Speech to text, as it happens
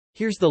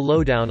Here's the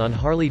lowdown on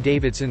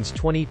Harley-Davidson's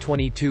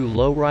 2022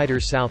 Low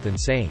Rider South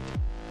and Saint.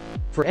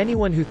 For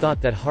anyone who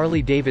thought that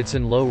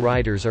Harley-Davidson Low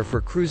Riders are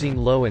for cruising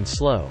low and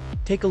slow,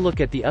 take a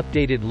look at the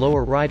updated Low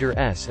Rider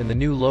S and the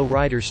new Low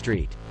Rider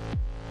Street.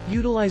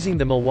 Utilizing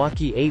the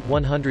Milwaukee-Eight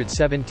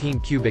 117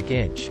 cubic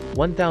inch,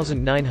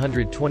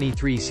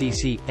 1923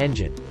 cc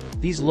engine,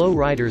 these low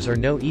riders are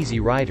no easy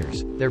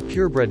riders, they're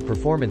purebred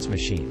performance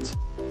machines.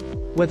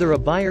 Whether a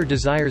buyer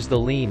desires the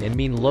lean and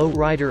mean Low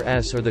Rider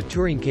S or the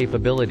touring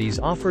capabilities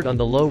offered on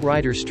the Low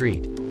Rider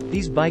Street,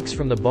 these bikes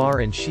from the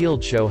Bar and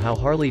Shield show how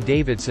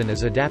Harley-Davidson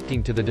is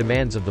adapting to the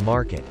demands of the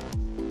market.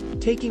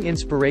 Taking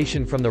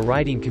inspiration from the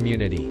riding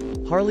community,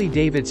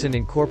 Harley-Davidson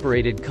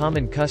incorporated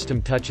common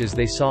custom touches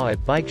they saw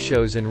at bike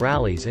shows and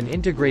rallies and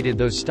integrated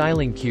those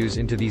styling cues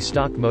into these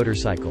stock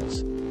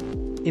motorcycles.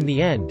 In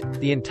the end,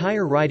 the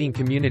entire riding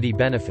community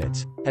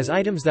benefits, as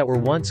items that were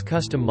once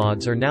custom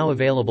mods are now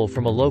available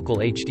from a local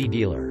HD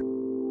dealer.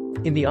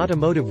 In the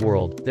automotive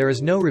world, there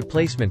is no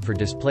replacement for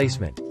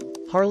displacement.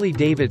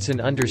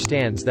 Harley-Davidson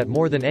understands that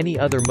more than any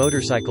other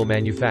motorcycle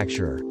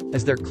manufacturer,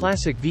 as their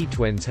classic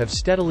V-twins have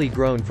steadily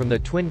grown from the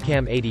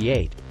twin-cam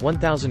 88,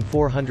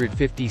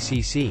 1450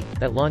 cc,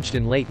 that launched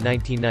in late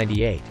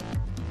 1998.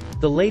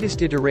 The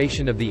latest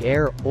iteration of the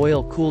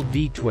air-oil-cooled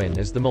V-twin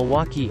is the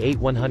Milwaukee-Eight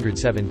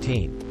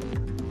 117.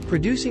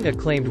 Producing a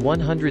claimed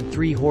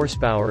 103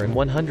 horsepower and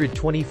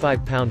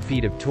 125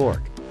 pound-feet of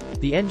torque,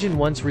 the engine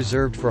once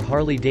reserved for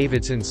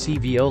Harley-Davidson's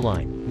CVO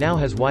line, now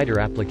has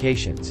wider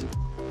applications.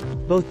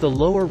 Both the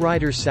Lower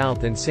Rider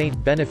South and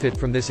Saint benefit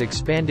from this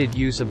expanded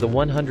use of the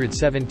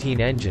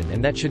 117 engine,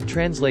 and that should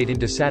translate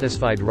into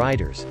satisfied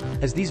riders,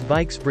 as these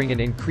bikes bring an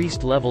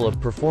increased level of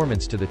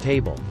performance to the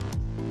table.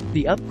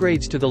 The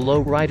upgrades to the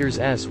Low Riders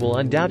S will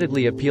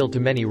undoubtedly appeal to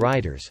many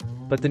riders,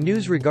 but the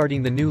news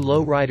regarding the new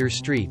Low Rider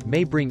Street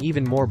may bring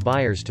even more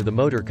buyers to the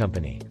motor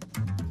company.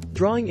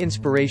 Drawing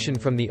inspiration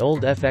from the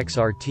old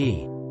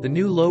FXRT, the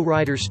new Low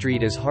Rider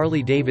Street is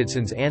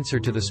Harley-Davidson's answer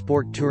to the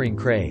sport touring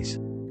craze.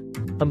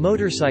 A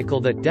motorcycle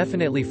that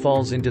definitely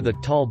falls into the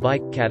tall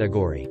bike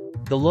category,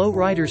 the Low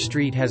Rider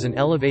Street has an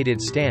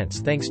elevated stance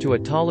thanks to a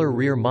taller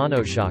rear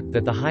monoshock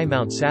that the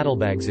high-mount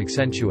saddlebags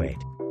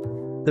accentuate.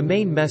 The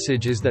main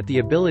message is that the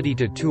ability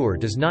to tour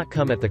does not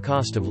come at the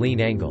cost of lean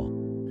angle.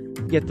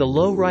 Yet the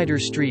Low Rider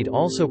Street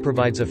also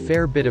provides a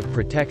fair bit of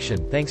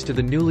protection thanks to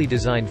the newly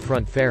designed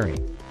front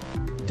fairing.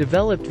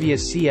 Developed via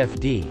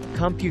CFD,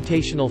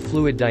 computational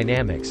fluid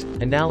dynamics,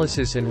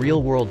 analysis and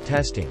real-world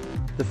testing,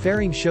 the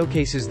fairing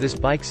showcases this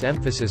bike's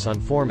emphasis on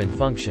form and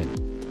function.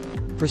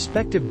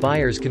 Prospective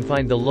buyers can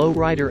find the Low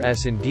Rider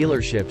S in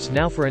dealerships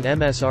now for an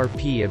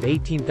MSRP of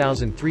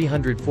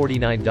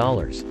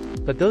 $18,349,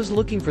 but those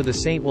looking for the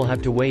Saint will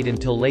have to wait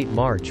until late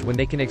March when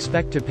they can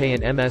expect to pay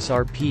an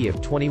MSRP of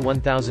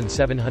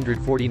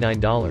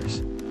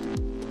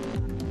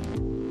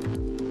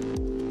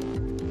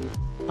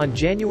 $21,749. On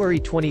January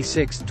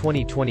 26,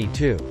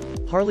 2022,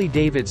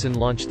 Harley-Davidson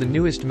launched the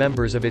newest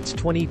members of its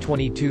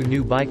 2022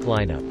 new bike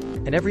lineup,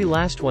 and every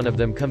last one of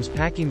them comes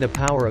packing the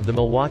power of the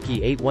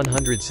Milwaukee-Eight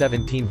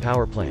 117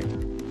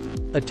 powerplant.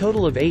 A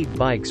total of 8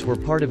 bikes were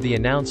part of the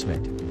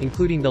announcement,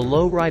 including the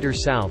Low Rider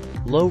South,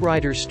 Low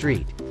Rider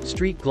Street,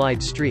 Street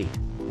Glide Street,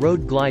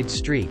 Road Glide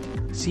Street,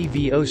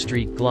 CVO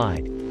Street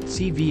Glide,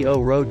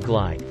 CVO Road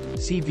Glide,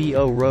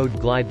 CVO Road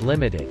Glide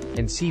Limited,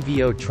 and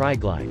CVO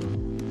Tri-Glide.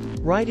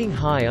 Riding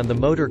high on the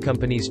motor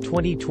company's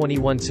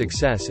 2021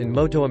 success in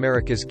Moto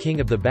America's King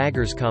of the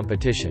Baggers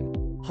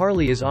competition,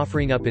 Harley is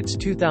offering up its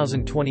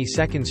 2020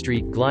 2nd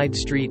Street Glide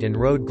Street and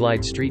Road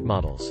Glide Street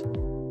models.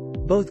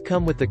 Both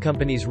come with the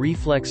company's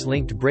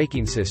reflex-linked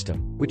braking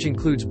system, which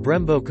includes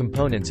Brembo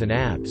components and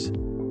ABS.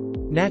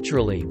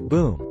 Naturally,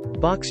 Boom!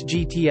 Box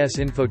GTS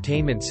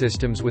infotainment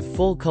systems with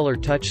full-color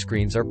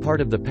touchscreens are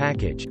part of the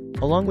package,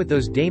 along with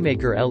those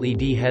Daymaker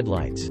LED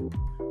headlights.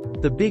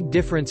 The big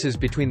differences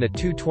between the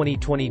two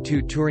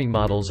 2022 touring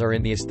models are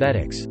in the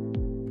aesthetics.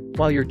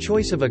 While your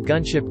choice of a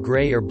gunship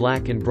gray or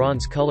black and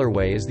bronze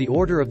colorway is the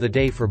order of the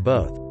day for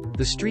both,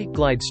 the Street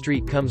Glide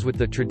Street comes with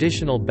the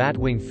traditional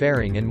batwing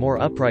fairing and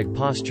more upright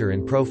posture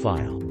and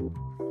profile.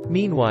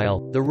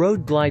 Meanwhile, the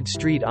Road Glide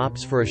Street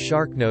opts for a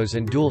shark nose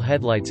and dual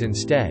headlights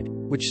instead,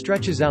 which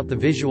stretches out the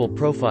visual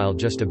profile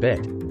just a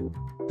bit.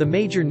 The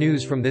major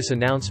news from this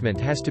announcement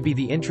has to be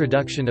the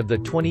introduction of the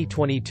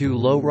 2022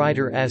 Low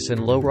Rider S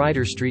and Low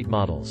Rider Street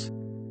models.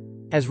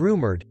 As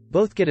rumored,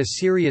 both get a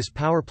serious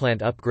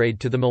powerplant upgrade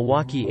to the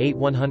Milwaukee-Eight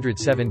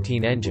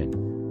 117 engine.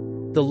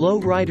 The Low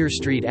Rider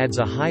Street adds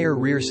a higher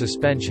rear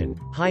suspension,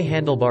 high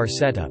handlebar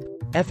setup,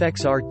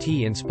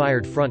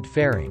 FXRT-inspired front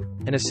fairing,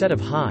 and a set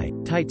of high,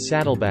 tight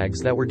saddlebags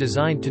that were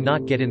designed to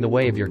not get in the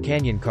way of your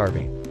canyon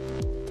carving.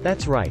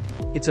 That's right,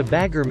 it's a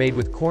bagger made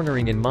with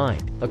cornering in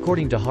mind,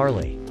 according to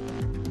Harley.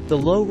 The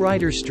Low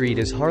Rider Street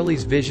is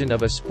Harley's vision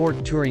of a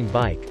sport touring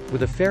bike,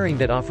 with a fairing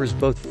that offers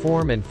both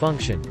form and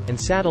function, and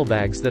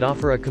saddlebags that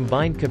offer a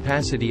combined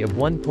capacity of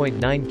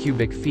 1.9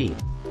 cubic feet,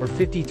 or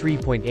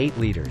 53.8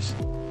 liters.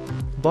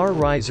 Bar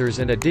risers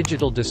and a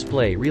digital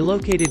display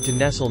relocated to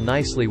nestle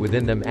nicely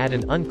within them add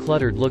an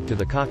uncluttered look to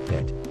the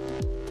cockpit.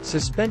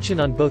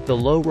 Suspension on both the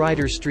Low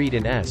Rider Street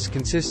and S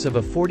consists of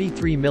a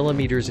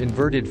 43mm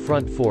inverted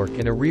front fork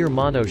and a rear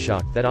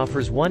monoshock that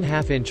offers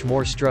 1/2 inch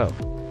more stroke,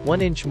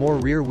 1 inch more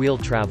rear wheel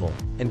travel,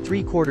 and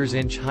 3/4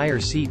 inch higher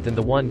seat than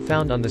the one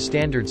found on the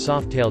standard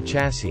Softail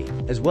chassis,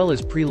 as well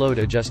as preload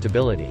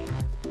adjustability.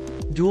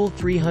 Dual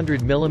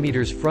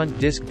 300mm front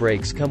disc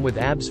brakes come with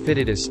ABS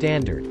fitted as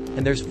standard,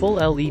 and there's full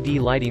LED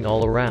lighting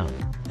all around,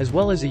 as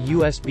well as a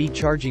USB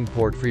charging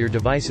port for your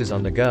devices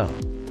on the go.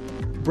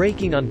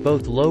 Braking on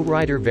both Low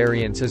Rider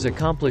variants is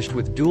accomplished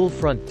with dual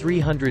front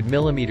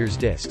 300mm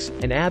discs,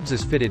 and ABS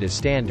is fitted as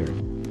standard.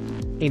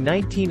 A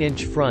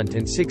 19-inch front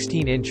and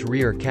 16-inch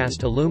rear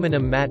cast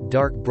aluminum matte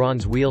dark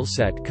bronze wheel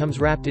set comes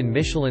wrapped in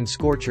Michelin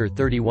Scorcher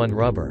 31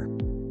 rubber.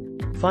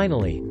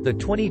 Finally, the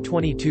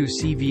 2022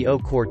 CVO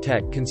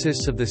Quartet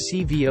consists of the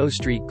CVO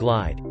Street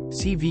Glide,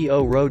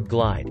 CVO Road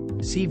Glide,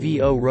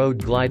 CVO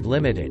Road Glide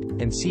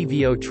Limited, and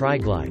CVO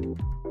Tri-Glide.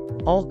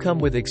 All come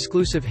with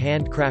exclusive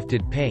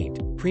handcrafted paint,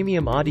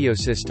 premium audio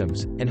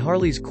systems, and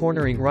Harley's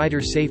cornering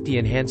rider safety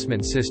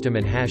enhancement system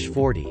and Hash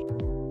 40,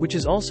 which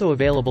is also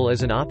available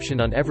as an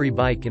option on every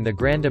bike in the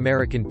Grand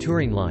American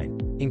Touring line,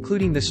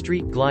 including the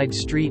Street Glide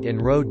Street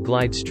and Road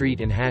Glide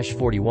Street and Hash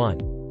 41.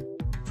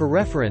 For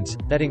reference,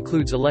 that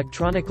includes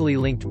electronically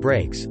linked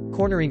brakes,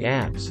 cornering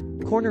ABS,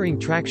 cornering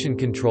traction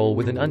control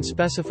with an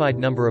unspecified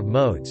number of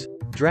modes,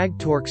 drag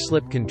torque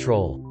slip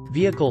control,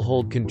 vehicle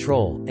hold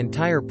control, and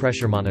tire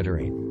pressure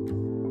monitoring.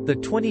 The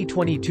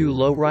 2022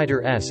 Low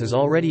Rider S is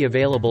already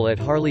available at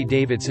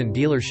Harley-Davidson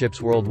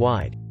dealerships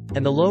worldwide,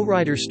 and the Low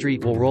Rider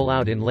Street will roll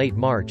out in late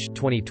March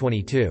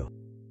 2022.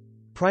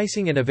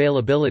 Pricing and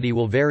availability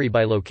will vary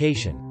by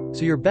location,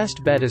 so your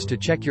best bet is to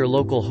check your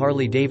local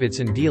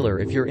Harley-Davidson dealer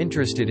if you're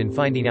interested in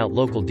finding out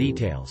local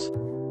details.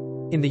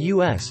 In the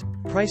U.S.,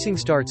 pricing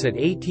starts at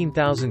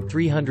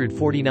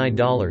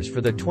 $18,349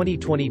 for the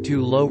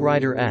 2022 Low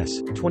Rider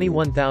S,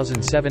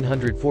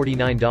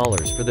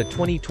 $21,749 for the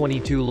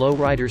 2022 Low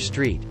Rider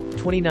Street,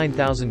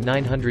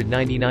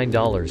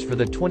 $29,999 for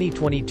the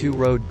 2022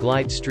 Road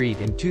Glide Street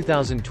and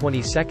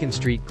 2020 2nd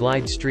Street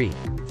Glide Street,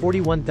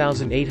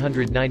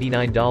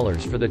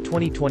 $41,899 for the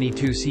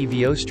 2022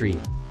 CVO Street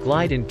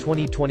Glide and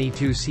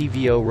 2022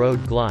 CVO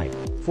Road Glide,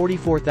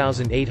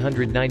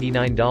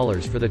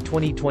 $44,899 for the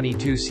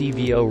 2022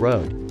 CVO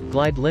Road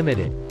Glide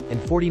Limited,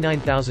 and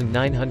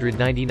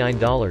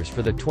 $49,999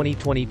 for the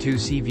 2022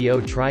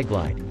 CVO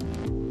Tri-Glide.